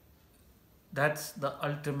 that's the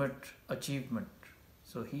ultimate achievement.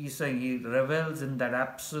 So he's saying he revels in that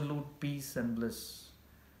absolute peace and bliss.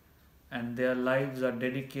 And their lives are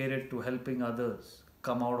dedicated to helping others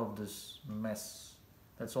come out of this mess.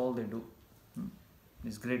 That's all they do.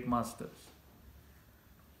 These great masters.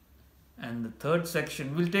 And the third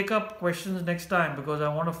section, we'll take up questions next time because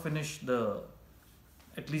I want to finish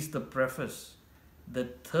at least the preface. The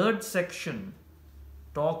third section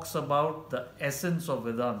talks about the essence of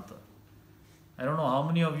Vedanta. I don't know how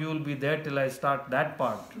many of you will be there till I start that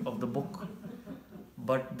part of the book.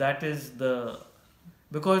 But that is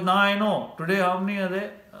because now I know, today how many are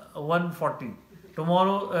there? 140.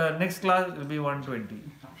 Tomorrow, next class will be 120.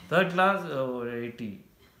 Third class, 80.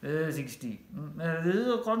 60. This is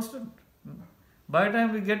a constant. By the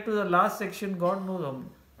time we get to the last section, God knows how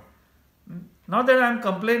many. Not that I am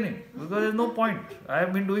complaining, because there is no point. I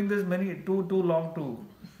have been doing this too long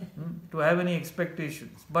to have any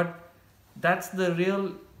expectations. But that's the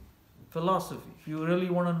real philosophy. If you really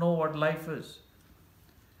want to know what life is.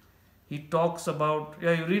 He talks about,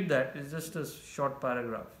 you read that, it's just a short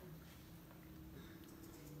paragraph.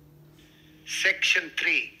 Section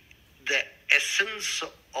 3, the essence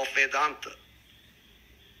of Vedanta.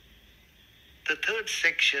 The third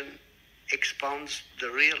section expounds the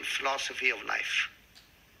real philosophy of life,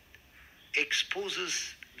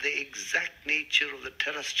 exposes the exact nature of the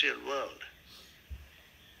terrestrial world,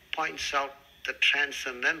 points out the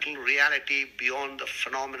transcendental reality beyond the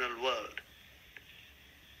phenomenal world,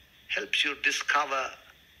 helps you discover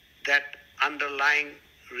that underlying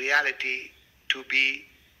reality to be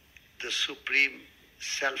the supreme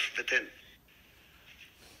self within.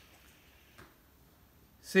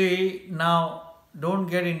 See, now don't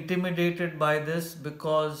get intimidated by this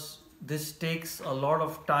because this takes a lot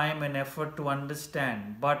of time and effort to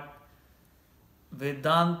understand. But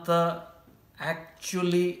Vedanta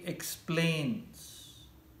actually explains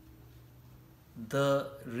the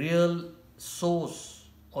real source,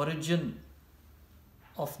 origin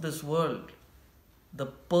of this world. The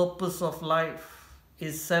purpose of life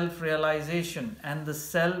is self-realization, and the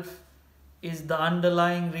self is the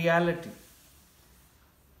underlying reality.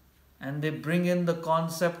 And they bring in the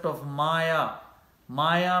concept of Maya.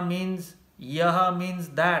 Maya means, Yaha means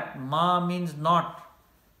that, Ma means not,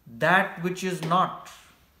 that which is not.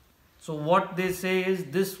 So what they say is,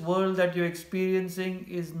 this world that you're experiencing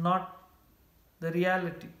is not the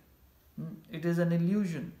reality. It is an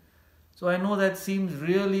illusion. So I know that seems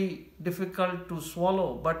really difficult to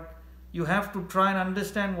swallow, but you have to try and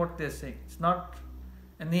understand what they're saying. It's not,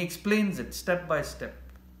 and he explains it step by step.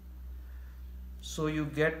 So you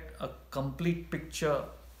get a complete picture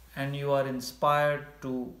and you are inspired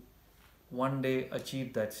to one day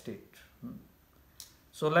achieve that state.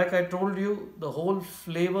 So like I told you, the whole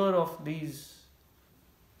flavor of these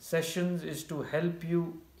sessions is to help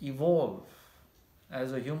you evolve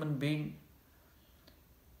as a human being,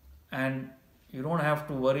 and you don't have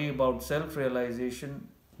to worry about self-realization.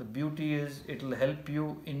 The beauty is it will help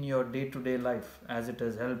you in your day-to-day life as it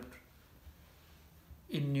has helped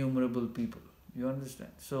innumerable people. You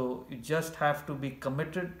understand? So you just have to be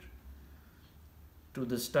committed to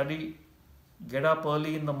the study. Get up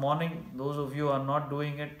early in the morning. Those of you who are not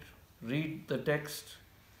doing it, read the text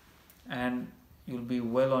and you'll be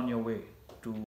well on your way.